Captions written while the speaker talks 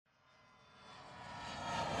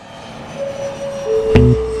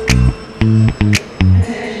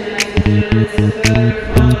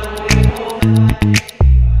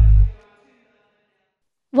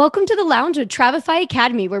Welcome to the Lounge with Travefy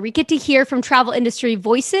Academy, where we get to hear from travel industry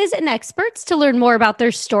voices and experts to learn more about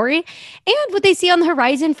their story and what they see on the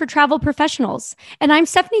horizon for travel professionals. And I'm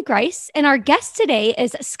Stephanie Grice, and our guest today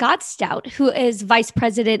is Scott Stout, who is Vice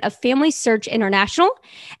President of FamilySearch International,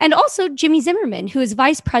 and also Jimmy Zimmerman, who is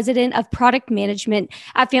Vice President of Product Management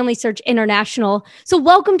at FamilySearch International. So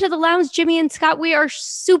welcome to the Lounge, Jimmy and Scott. We are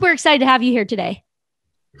super excited to have you here today.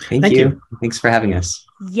 Thank you. Thanks for having us.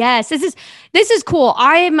 Yes, this is cool.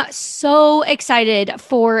 I'm so excited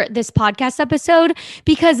for this podcast episode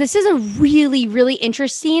because this is a really, really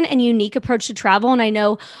interesting and unique approach to travel. And I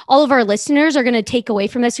know all of our listeners are going to take away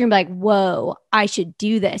from this. You're going to be like, whoa, I should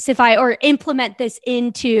do this or implement this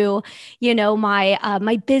into,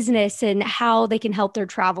 my business and how they can help their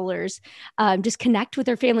travelers just connect with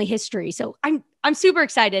their family history. So I'm super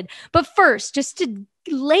excited. But first, just to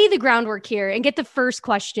lay the groundwork here and get the first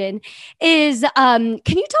question is,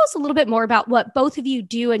 can you tell us a little bit more about what both of you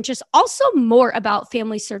do and just also more about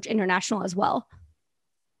FamilySearch International as well?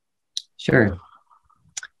 Sure.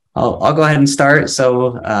 I'll go ahead and start.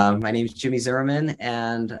 So my name is Jimmy Zimmerman,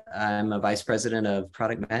 and I'm a Vice President of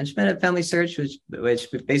Product Management at FamilySearch, which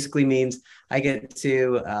basically means I get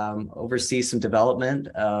to oversee some development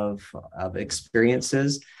of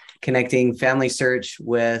experiences connecting FamilySearch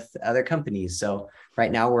with other companies. So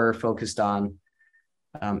right now we're focused on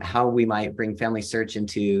how we might bring FamilySearch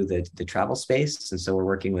into the travel space. And so we're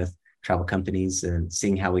working with travel companies and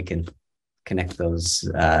seeing how we can connect those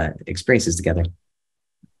experiences together.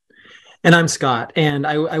 And I'm Scott, and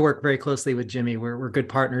I work very closely with Jimmy. We're good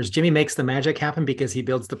partners. Jimmy makes the magic happen because he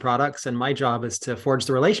builds the products, and my job is to forge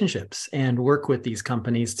the relationships and work with these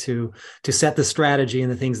companies to set the strategy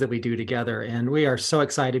and the things that we do together. And we are so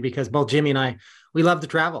excited because both Jimmy and I, we love to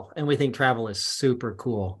travel, and we think travel is super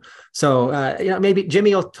cool. So maybe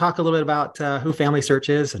Jimmy will talk a little bit about who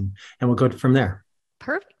FamilySearch is, and we'll go from there.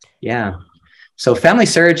 Perfect. Yeah. So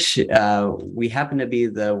FamilySearch, we happen to be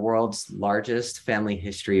the world's largest family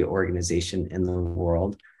history organization in the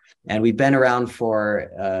world. And we've been around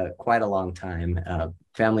for quite a long time.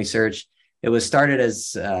 FamilySearch, it was started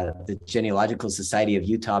as the Genealogical Society of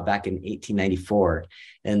Utah back in 1894.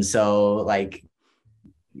 And so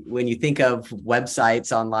when you think of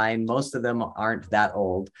websites online, most of them aren't that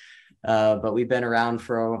old. But we've been around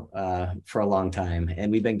for a long time.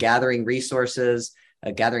 And we've been gathering resources,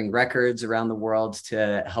 gathering records around the world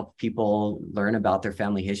to help people learn about their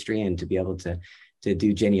family history and to be able to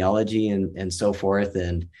do genealogy and so forth.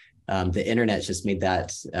 And the internet just made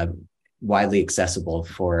that widely accessible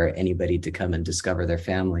for anybody to come and discover their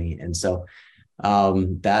family. And so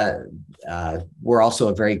we're also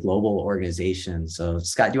a very global organization. So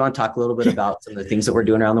Scott, do you want to talk a little bit about some of the things that we're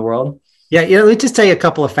doing around the world? Yeah, let me just tell you a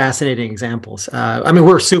couple of fascinating examples.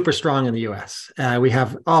 We're super strong in the U.S. We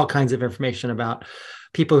have all kinds of information about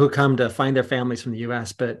people who come to find their families from the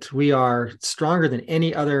U.S., but we are stronger than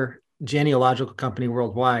any other genealogical company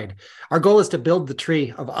worldwide. Our goal is to build the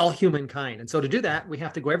tree of all humankind. And so to do that, we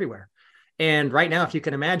have to go everywhere. And right now, if you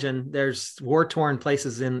can imagine, there's war-torn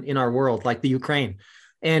places in our world, like the Ukraine.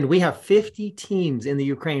 And we have 50 teams in the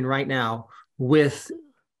Ukraine right now with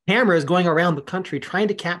cameras going around the country trying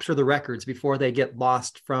to capture the records before they get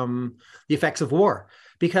lost from the effects of war,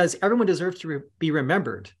 because everyone deserves to be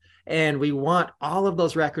remembered. And we want all of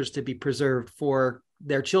those records to be preserved for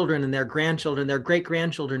their children and their grandchildren, their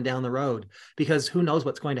great-grandchildren down the road, because who knows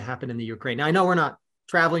what's going to happen in the Ukraine. Now, I know we're not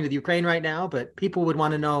traveling to the Ukraine right now, but people would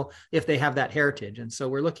want to know if they have that heritage. And so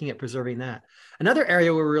we're looking at preserving that. Another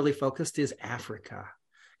area where we're really focused is Africa.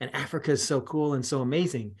 And Africa is so cool and so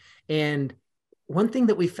amazing. And one thing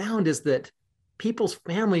that we found is that people's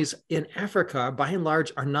families in Africa, by and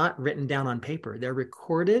large, are not written down on paper. They're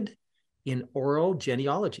recorded in oral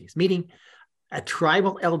genealogies, meaning a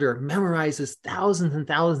tribal elder memorizes thousands and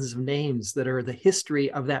thousands of names that are the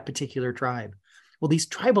history of that particular tribe. Well, these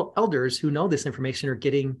tribal elders who know this information are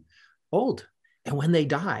getting old. And when they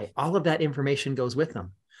die, all of that information goes with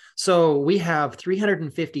them. So we have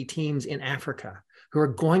 350 teams in Africa who are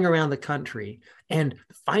going around the country and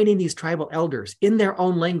finding these tribal elders in their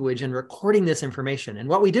own language and recording this information. And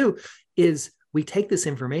what we do is we take this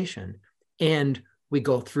information and we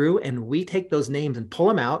go through and we take those names and pull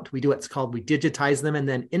them out. We do what's called, we digitize them and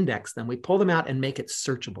then index them. We pull them out and make it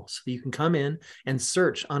searchable. So you can come in and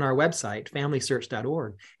search on our website,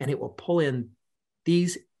 familysearch.org, and it will pull in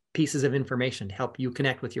these pieces of information to help you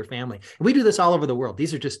connect with your family. And we do this all over the world.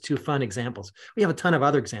 These are just two fun examples. We have a ton of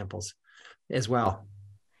other examples as well.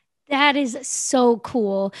 That is so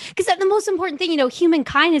cool. Because the most important thing,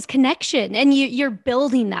 humankind is connection, and you're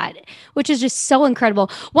building that, which is just so incredible.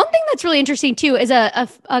 One thing that's really interesting too is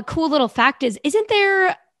a cool little fact isn't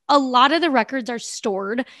there a lot of the records are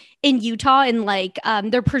stored in Utah and like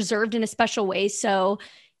they're preserved in a special way. So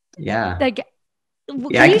Yeah. like,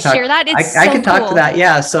 Yeah, can you share that? It's I so could talk to cool. that.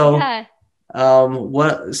 Yeah. So Yeah.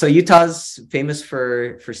 so Utah's famous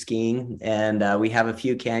for skiing, and we have a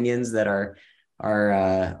few canyons that are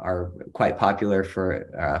quite popular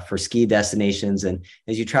for ski destinations. And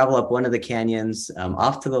as you travel up one of the canyons,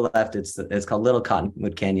 off to the left, it's called Little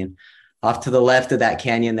Cottonwood Canyon. Off to the left of that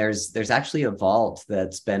canyon, there's actually a vault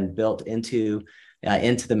that's been built into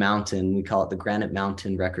the mountain. We call it the Granite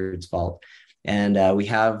Mountain Records Vault. And we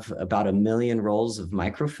have about 1 million rolls of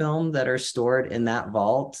microfilm that are stored in that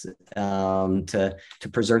vault to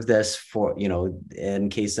preserve this for, in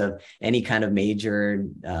case of any kind of major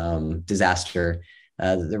disaster.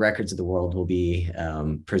 The records of the world will be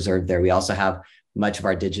preserved there. We also have much of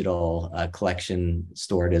our digital collection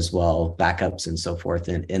stored as well, backups and so forth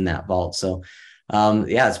in that vault. So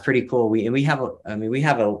yeah, it's pretty cool. We have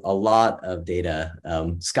a lot of data.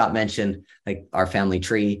 Scott mentioned like our family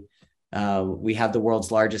tree. We have the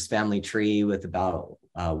world's largest family tree with about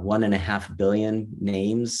 1.5 billion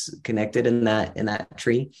names connected in that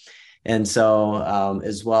tree. And so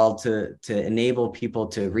as well to enable people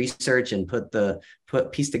to research and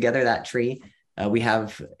piece together that tree, we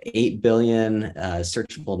have 8 billion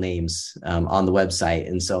searchable names on the website.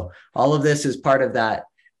 And so all of this is part of that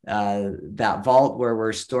vault where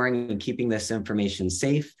we're storing and keeping this information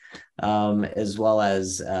safe, as well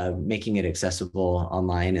as making it accessible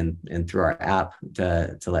online and through our app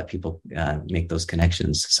to let people make those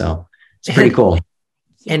connections. So it's pretty cool.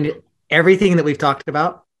 And everything that we've talked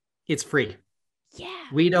about, it's free. Yeah.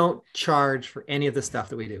 We don't charge for any of the stuff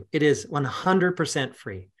that we do. It is 100%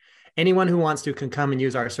 free. Anyone who wants to can come and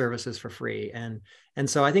use our services for free. And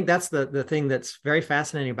so I think that's the thing that's very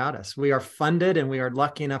fascinating about us. We are funded, and we are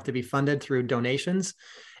lucky enough to be funded through donations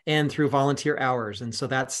and through volunteer hours. And so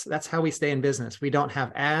that's how we stay in business. We don't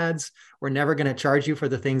have ads. We're never going to charge you for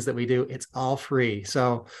the things that we do. It's all free.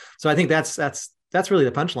 So I think that's really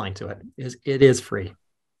the punchline to it, is it is free.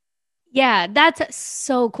 Yeah, that's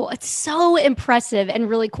so cool. It's so impressive and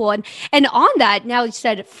really cool. And on that, now you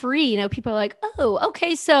said free, people are like, oh,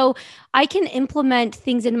 okay, so I can implement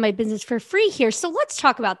things into my business for free here. So let's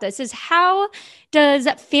talk about this, is how does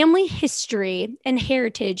family history and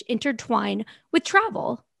heritage intertwine with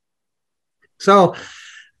travel? So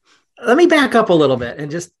let me back up a little bit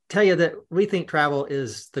and just tell you that we think travel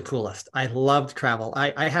is the coolest. I loved travel.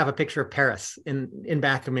 I have a picture of Paris in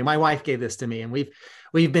back of me. My wife gave this to me, and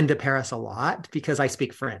we've been to Paris a lot because I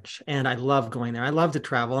speak French and I love going there. I love to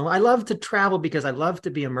travel. And I love to travel because I love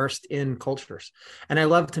to be immersed in cultures, and I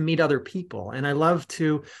love to meet other people, and I love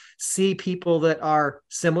to see people that are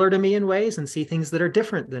similar to me in ways and see things that are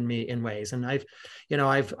different than me in ways. And I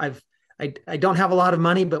don't have a lot of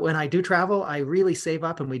money, but when I do travel, I really save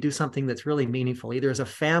up and we do something that's really meaningful, either as a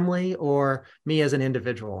family or me as an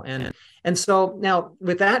individual. And so now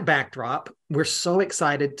with that backdrop, we're so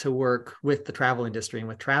excited to work with the travel industry and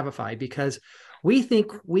with Travefy, because we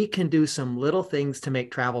think we can do some little things to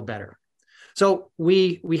make travel better. So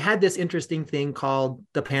we had this interesting thing called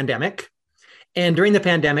the pandemic. And during the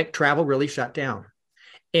pandemic, travel really shut down.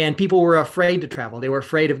 And people were afraid to travel. They were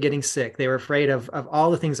afraid of getting sick. They were afraid of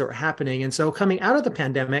all the things that were happening. And so coming out of the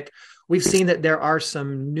pandemic, we've seen that there are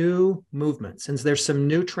some new movements, and there's some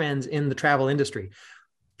new trends in the travel industry.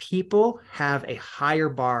 People have a higher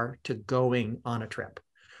bar to going on a trip.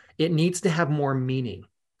 It needs to have more meaning.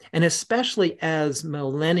 And especially as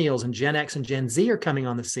millennials and Gen X and Gen Z are coming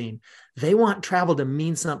on the scene, they want travel to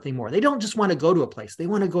mean something more. They don't just want to go to a place. They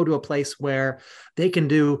want to go to a place where they can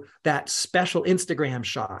do that special Instagram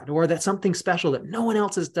shot, or that's something special that no one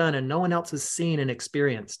else has done and no one else has seen and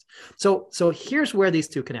experienced. So here's where these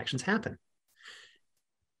two connections happen.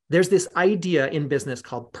 There's this idea in business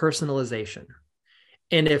called personalization.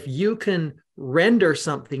 And if you can render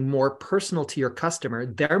something more personal to your customer,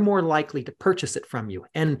 they're more likely to purchase it from you.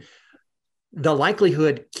 And the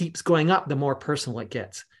likelihood keeps going up the more personal it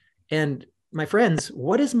gets. And my friends,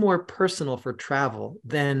 what is more personal for travel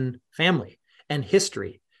than family and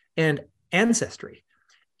history and ancestry?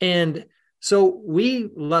 And so we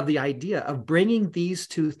love the idea of bringing these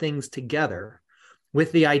two things together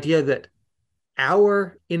with the idea that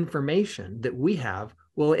our information that we have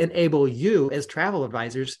will enable you as travel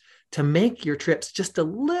advisors to make your trips just a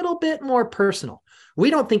little bit more personal. We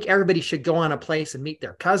don't think everybody should go on a place and meet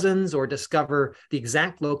their cousins or discover the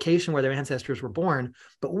exact location where their ancestors were born.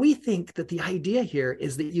 But we think that the idea here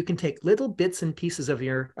is that you can take little bits and pieces of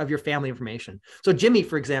your family information. So Jimmy,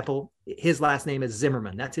 for example, his last name is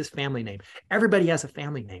Zimmerman. That's his family name. Everybody has a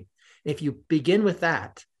family name. If you begin with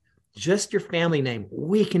that, just your family name,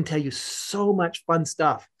 we can tell you so much fun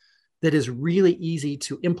stuff that is really easy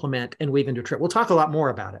to implement and weave into a trip. We'll talk a lot more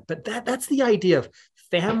about it, but that's the idea of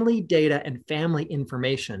family data and family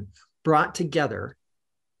information brought together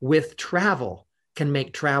with travel can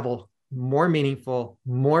make travel more meaningful,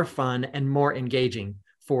 more fun, and more engaging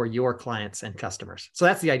for your clients and customers. So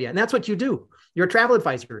that's the idea. And that's what you do. You're a travel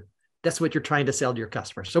advisor. That's what you're trying to sell to your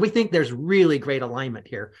customers. So we think there's really great alignment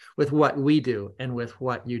here with what we do and with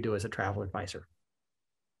what you do as a travel advisor.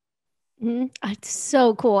 It's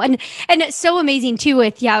so cool. And it's so amazing too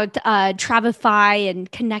with, Travify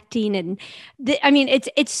and connecting. And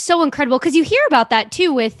it's so incredible because you hear about that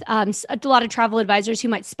too with a lot of travel advisors who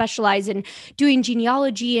might specialize in doing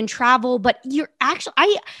genealogy and travel, but you're actually,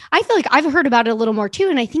 I feel like I've heard about it a little more too.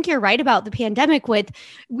 And I think you're right about the pandemic with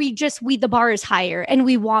the bar is higher and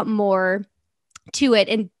we want more to it.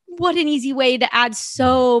 And what an easy way to add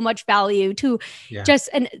so much value to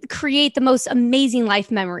and create the most amazing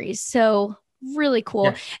life memories. So really cool.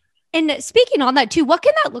 Yeah. And speaking on that too, what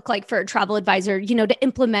can that look like for a travel advisor, to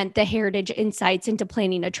implement the heritage insights into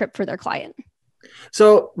planning a trip for their client?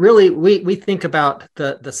 So really, we think about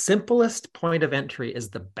the simplest point of entry is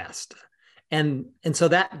the best. And so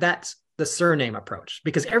that's the surname approach,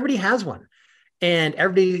 because everybody has one. And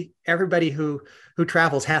everybody who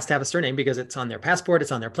travels has to have a surname because it's on their passport,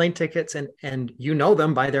 it's on their plane tickets, and you know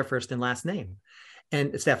them by their first and last name.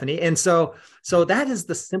 And Stephanie. And so that is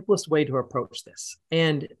the simplest way to approach this.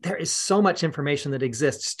 And there is so much information that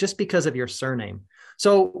exists just because of your surname.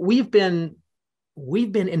 So we've been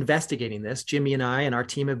investigating this. Jimmy and I and our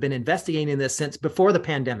team have been investigating this since before the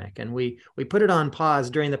pandemic. And we put it on pause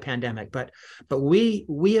during the pandemic. But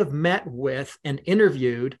we have met with and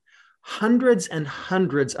interviewed hundreds and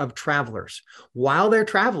hundreds of travelers while they're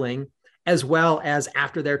traveling, as well as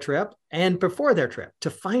after their trip and before their trip, to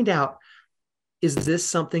find out, is this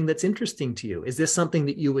something that's interesting to you? Is this something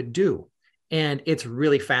that you would do? And it's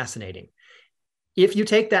really fascinating. If you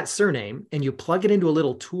take that surname and you plug it into a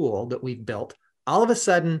little tool that we've built, all of a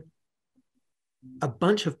sudden, a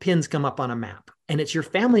bunch of pins come up on a map, and it's your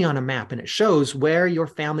family on a map, and it shows where your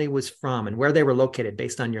family was from and where they were located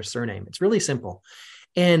based on your surname. It's really simple.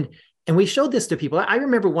 And we showed this to people. I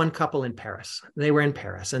remember one couple in Paris. They were in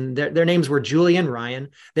Paris, and their names were Julie and Ryan.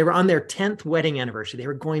 They were on their 10th wedding anniversary. They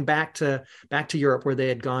were going back to Europe, where they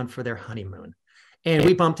had gone for their honeymoon. And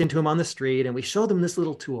we bumped into them on the street, and we showed them this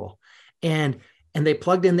little tool. And they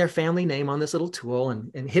plugged in their family name on this little tool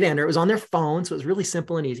and hit enter. It was on their phone, so it was really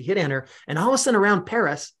simple and easy. Hit enter, and all of a sudden around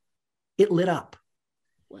Paris, it lit up.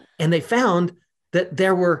 And they found that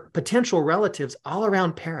there were potential relatives all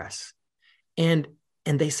around Paris. And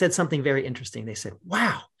they said something very interesting. They said,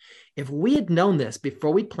 wow, if we had known this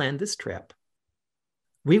before we planned this trip,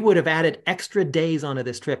 we would have added extra days onto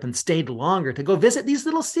this trip and stayed longer to go visit these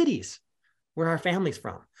little cities where our family's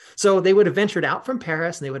from. So they would have ventured out from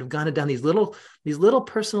Paris, and they would have gone and done these little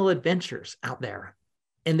personal adventures out there.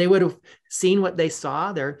 And they would have seen what they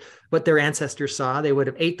saw, what their ancestors saw. They would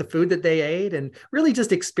have ate the food that they ate and really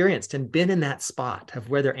just experienced and been in that spot of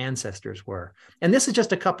where their ancestors were. And this is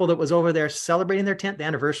just a couple that was over there celebrating their 10th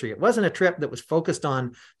anniversary. It wasn't a trip that was focused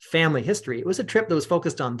on family history. It was a trip that was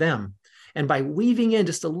focused on them. And by weaving in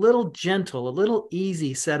just a little gentle, a little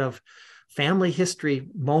easy set of family history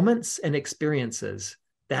moments and experiences,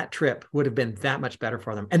 that trip would have been that much better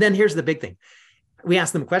for them. And then here's the big thing. We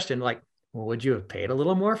asked them a question like, well, would you have paid a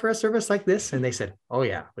little more for a service like this? And they said, oh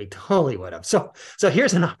yeah, we totally would have. So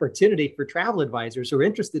here's an opportunity for travel advisors who are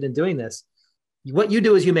interested in doing this. What you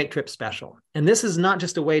do is you make trips special. And this is not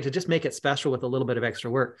just a way to just make it special with a little bit of extra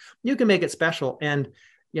work. You can make it special. And,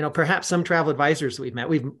 perhaps some travel advisors that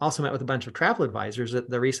we've also met with a bunch of travel advisors at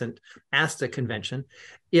the recent ASTA convention.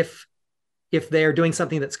 If they're doing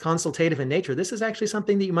something that's consultative in nature, this is actually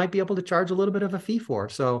something that you might be able to charge a little bit of a fee for.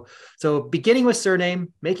 So beginning with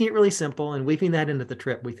surname, making it really simple, and weaving that into the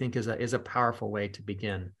trip, we think is a powerful way to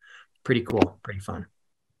begin. Pretty cool, pretty fun.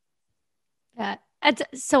 Yeah, that's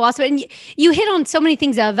so awesome. And you hit on so many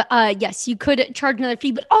things of, yes, you could charge another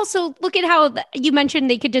fee, but also look at how you mentioned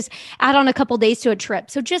they could just add on a couple days to a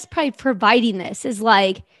trip. So just by providing this is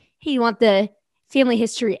like, hey, you want the family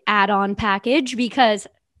history add-on package because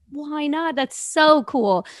why not? That's so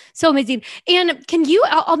cool. So amazing. And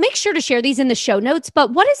I'll make sure to share these in the show notes,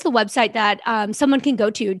 but what is the website that someone can go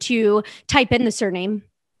to type in the surname?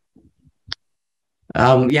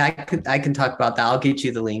 I can talk about that. I'll get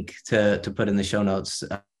you the link to put in the show notes.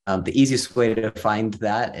 The easiest way to find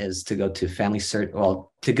that is to go to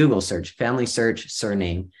to Google search FamilySearch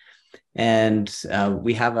surname. And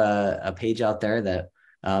we have a page out there that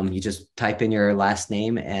you just type in your last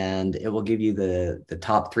name, and it will give you the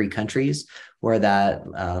top 3 countries where that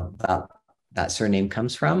that surname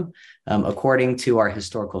comes from, according to our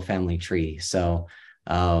historical family tree. So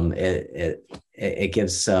it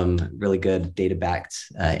gives some really good data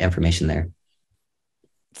backed information there.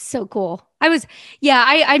 So cool.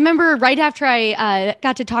 I remember right after I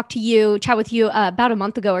got to chat with you about a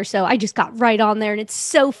month ago or so, I just got right on there, and it's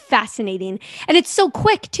so fascinating, and it's so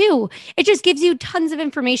quick too. It just gives you tons of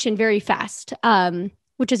information very fast.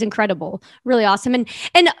 Which is incredible, really awesome. And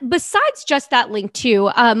besides just that link too,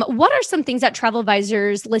 what are some things that travel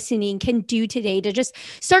advisors listening can do today to just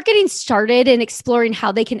start getting started and exploring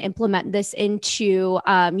how they can implement this into,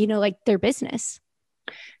 like their business?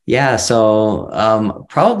 Yeah, so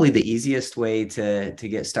probably the easiest way to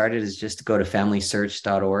get started is just to go to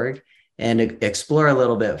FamilySearch.org and explore a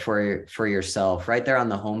little bit for yourself. Right there on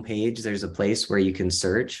the homepage, there's a place where you can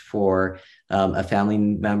search for a family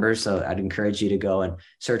member. So I'd encourage you to go and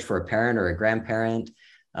search for a parent or a grandparent,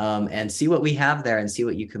 and see what we have there and see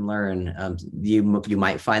what you can learn. You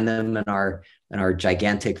might find them in our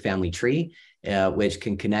gigantic family tree, which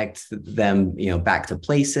can connect them, back to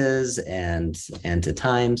places and to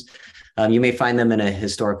times. You may find them in a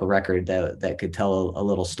historical record that could tell a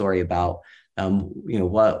little story about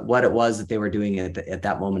what it was that they were doing at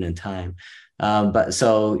that moment in time. But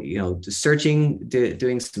so,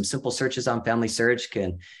 doing some simple searches on Family Search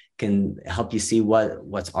can help you see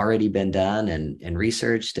what's already been done and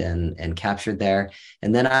researched and captured there.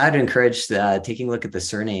 And then I'd encourage taking a look at the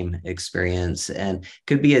surname experience, and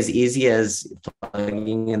could be as easy as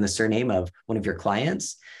plugging in the surname of one of your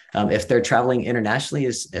clients. If they're traveling internationally,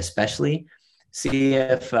 especially, see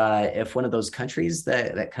if one of those countries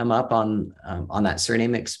that come up on that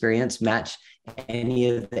surname experience match any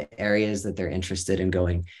of the areas that they're interested in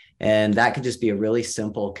going. And that could just be a really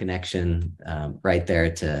simple connection right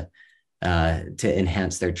there to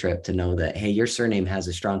enhance their trip, to know that, hey, your surname has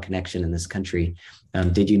a strong connection in this country.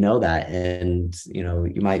 Did you know that? And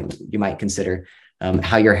you might consider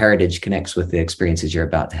how your heritage connects with the experiences you're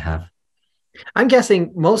about to have. I'm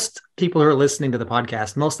guessing most people who are listening to the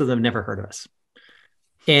podcast, most of them never heard of us.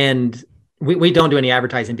 And we don't do any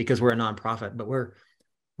advertising because we're a nonprofit, but we're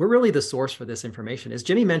really the source for this information. As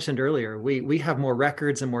Jimmy mentioned earlier, we have more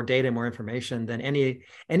records and more data and more information than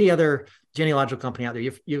any other genealogical company out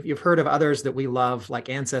there. You've heard of others that we love, like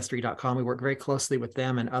Ancestry.com. We work very closely with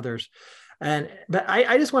them and others. But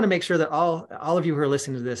I just want to make sure that all of you who are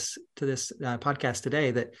listening to this podcast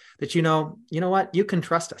today, that you know what, you can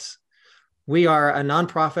trust us. We are a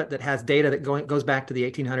nonprofit that has data that goes back to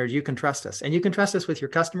the 1800s. You can trust us, and you can trust us with your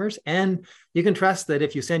customers, and you can trust that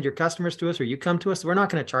if you send your customers to us or you come to us, we're not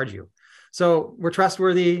going to charge you. So we're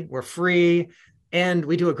trustworthy, we're free, and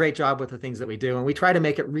we do a great job with the things that we do. And we try to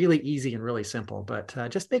make it really easy and really simple. But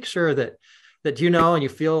just make sure that and you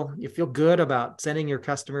feel good about sending your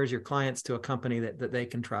customers, your clients, to a company that they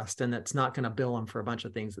can trust, and that's not going to bill them for a bunch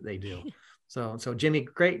of things that they do. So Jimmy,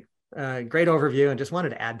 great overview, and just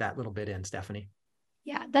wanted to add that little bit in, Stephanie.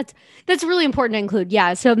 Yeah, that's really important to include.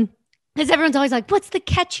 Yeah, so because everyone's always like, "What's the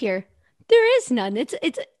catch here?" There is none. It's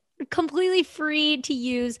completely free to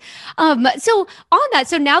use. So on that,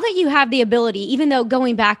 so now that you have the ability, even though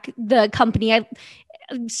going back, the company I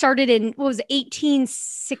started in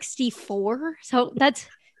 1864, so that's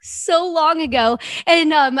so long ago.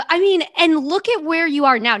 And and look at where you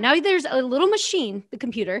are now. Now there's a little machine, the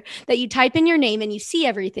computer, that you type in your name and you see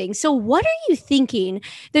everything. So what are you thinking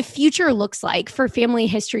the future looks like for family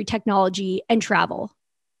history, technology, and travel?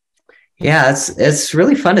 Yeah, it's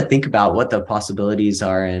really fun to think about what the possibilities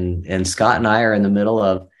are. And Scott and I are in the middle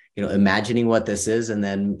of, imagining what this is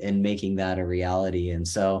and making that a reality. And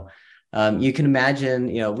so you can imagine,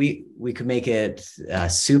 we could make it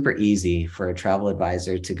super easy for a travel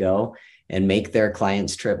advisor to go and make their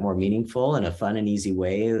client's trip more meaningful in a fun and easy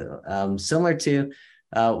way. Similar to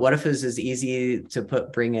what if it was as easy to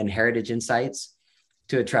bring in heritage insights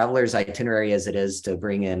to a traveler's itinerary as it is to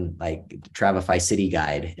bring in like Travify City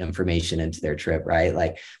Guide information into their trip, right?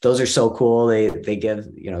 Like those are so cool. They give,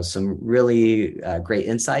 some really great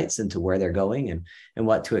insights into where they're going and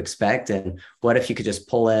what to expect. And what if you could just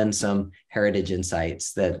pull in some heritage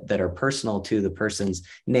insights that are personal to the person's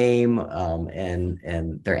name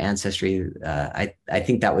and their ancestry? I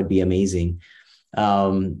think that would be amazing.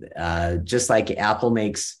 Just like Apple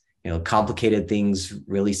makes complicated things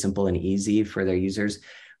really simple and easy for their users,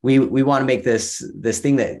 we want to make this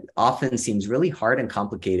thing that often seems really hard and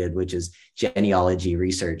complicated, which is genealogy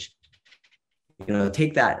research.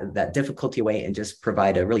 Take that difficulty away and just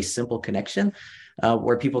provide a really simple connection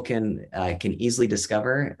where people can easily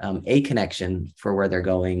discover a connection for where they're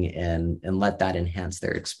going and let that enhance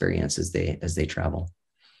their experience as they travel.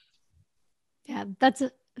 Yeah, that's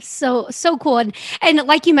So cool. And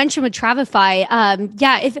like you mentioned with Travefy,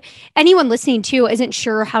 yeah, if anyone listening to isn't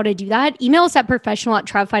sure how to do that, email us at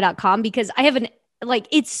professional@travefy.com, because I have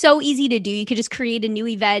it's so easy to do. You could just create a new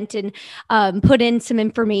event and put in some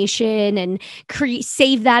information and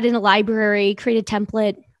save that in a library, create a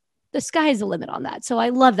template. The sky is the limit on that. So I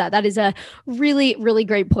love that. That is a really, really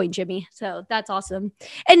great point, Jimmy. So that's awesome.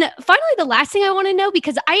 And finally, the last thing I want to know,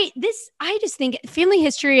 because I just think family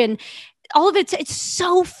history and all of it's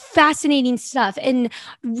so fascinating stuff. And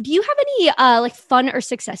do you have any fun or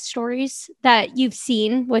success stories that you've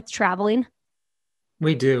seen with traveling?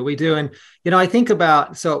 We do. And, I think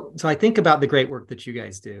about, I think about the great work that you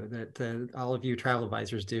guys do, that all of you travel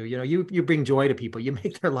advisors do. You bring joy to people, you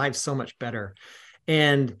make their lives so much better.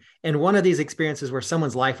 And one of these experiences where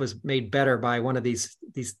someone's life was made better by one of these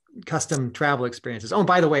custom travel experiences. Oh, and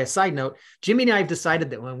by the way, a side note, Jimmy and I have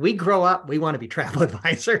decided that when we grow up, we want to be travel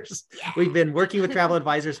advisors. Yeah. We've been working with travel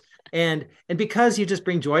advisors, and because you just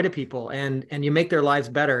bring joy to people and you make their lives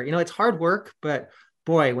better. It's hard work, but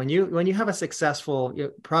boy, when you have a successful,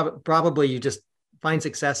 probably you just find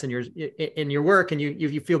success in your work, and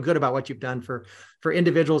you feel good about what you've done for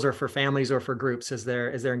individuals or for families or for groups as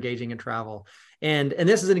they're engaging in travel. And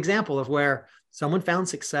this is an example of where someone found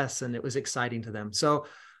success and it was exciting to them. So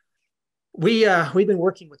we've been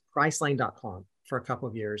working with Priceline.com for a couple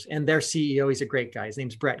of years, and their CEO, he's a great guy. His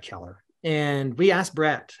name's Brett Keller. And we asked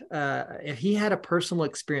Brett if he had a personal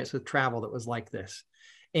experience with travel that was like this.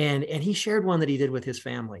 And he shared one that he did with his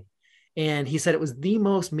family. And he said it was the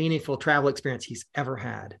most meaningful travel experience he's ever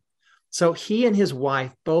had. So he and his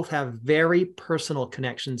wife both have very personal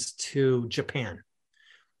connections to Japan.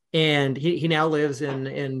 And he now lives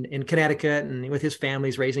in Connecticut, and with his family,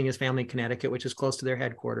 he's raising his family in Connecticut, which is close to their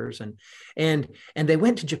headquarters. And they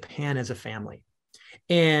went to Japan as a family.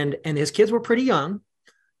 And his kids were pretty young,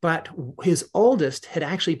 but his oldest had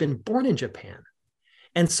actually been born in Japan.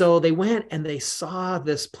 And so they went and they saw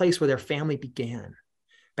this place where their family began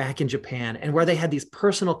back in Japan, and where they had these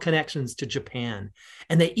personal connections to Japan.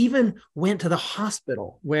 And they even went to the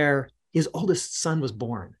hospital where his oldest son was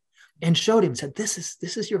born and showed him, said, this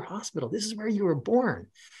is your hospital. This is where you were born.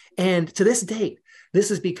 And to this date, this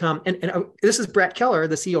has become, and this is Brett Keller,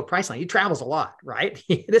 the CEO of Priceline. He travels a lot, right?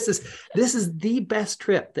 This is the best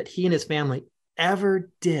trip that he and his family ever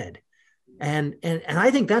did. And I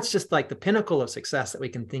think that's just like the pinnacle of success that we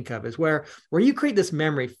can think of, is where you create this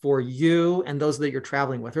memory for you and those that you're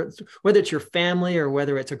traveling with, whether it's your family or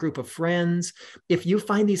whether it's a group of friends. If you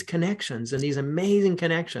find these connections and these amazing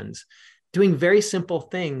connections, doing very simple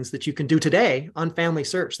things that you can do today on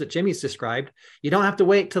FamilySearch that Jimmy's described, you don't have to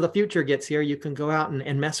wait till the future gets here. You can go out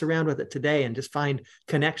and mess around with it today and just find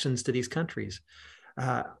connections to these countries.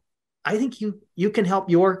 I think you can help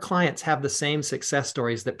your clients have the same success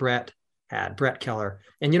stories that Brett Keller.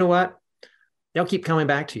 And you know what? They'll keep coming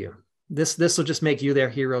back to you. This will just make you their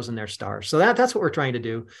heroes and their stars. So that's what we're trying to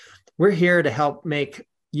do. We're here to help make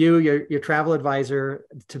you, your travel advisor,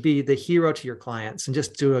 to be the hero to your clients and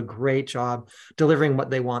just do a great job delivering what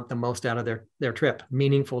they want the most out of their trip,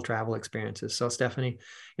 meaningful travel experiences. So Stephanie,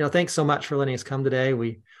 thanks so much for letting us come today.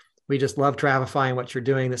 We just love Travefy and what you're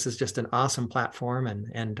doing. This is just an awesome platform,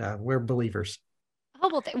 and we're believers.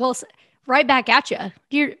 Oh, well, right back at you.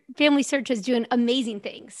 Your FamilySearch is doing amazing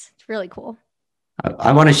things. It's really cool.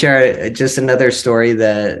 I want to share just another story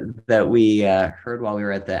that we heard while we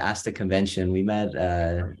were at the ASTA convention. We met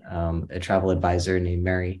a travel advisor named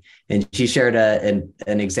Mary, and she shared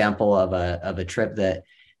an example of a trip that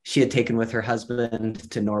she had taken with her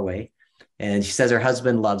husband to Norway. And she says her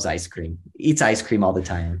husband loves ice cream, eats ice cream all the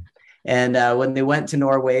time. And when they went to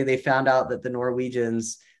Norway, they found out that the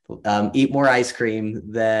Norwegians eat more ice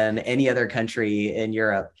cream than any other country in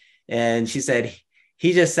Europe. And she said,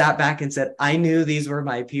 he just sat back and said, I knew these were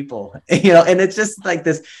my people, and it's just like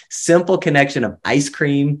this simple connection of ice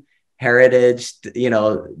cream, heritage,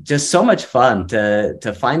 just so much fun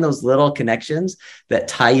to find those little connections that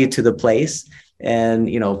tie you to the place. And,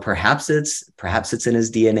 perhaps it's in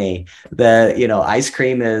his DNA that, ice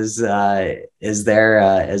cream is there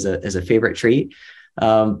as a favorite treat.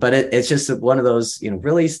 But it's just one of those,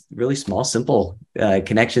 really, really small, simple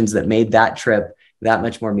connections that made that trip that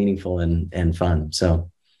much more meaningful and fun.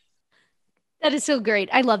 So that is so great.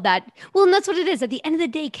 I love that. Well, and that's what it is. At the end of the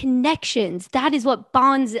day, connections, that is what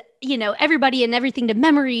bonds, everybody and everything to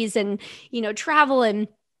memories and, travel. And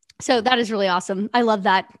so that is really awesome. I love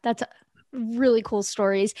that. Really cool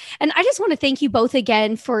stories. And I just want to thank you both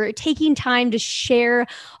again for taking time to share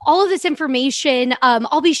all of this information.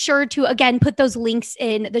 I'll be sure to, again, put those links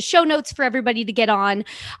in the show notes for everybody to get on.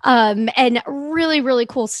 And really, really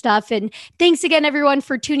cool stuff. And thanks again, everyone,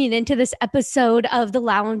 for tuning into this episode of The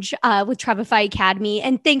Lounge with Travefy Academy.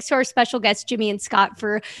 And thanks to our special guests, Jimmy and Scott,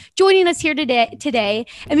 for joining us here today.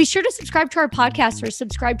 And be sure to subscribe to our podcast or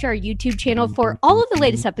subscribe to our YouTube channel for all of the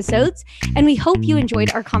latest episodes. And we hope you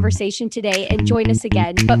enjoyed our conversation today and join us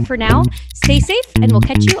again. But for now, stay safe and we'll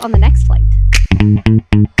catch you on the next flight.